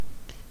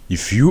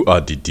If you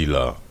are the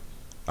dealer,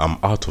 I'm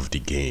out of the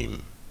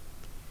game.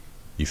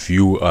 If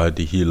you are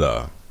the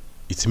healer,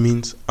 it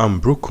means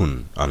I'm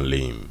broken and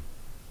lame.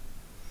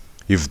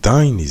 If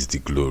thine is the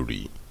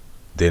glory,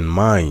 then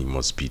mine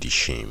must be the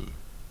shame.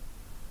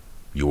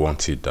 You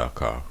want it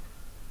darker,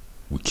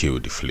 we kill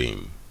the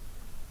flame.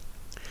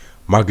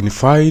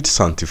 Magnified,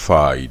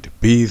 sanctified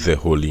be the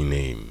holy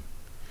name.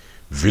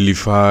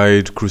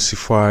 Vilified,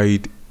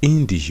 crucified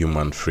in the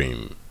human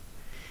frame.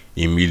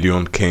 A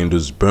million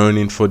candles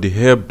burning for the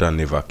help that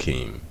never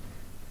came.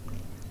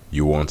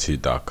 You want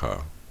it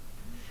darker.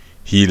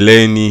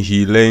 Hileni,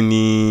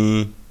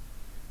 Hileni.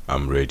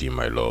 I'm ready,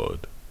 my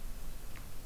lord.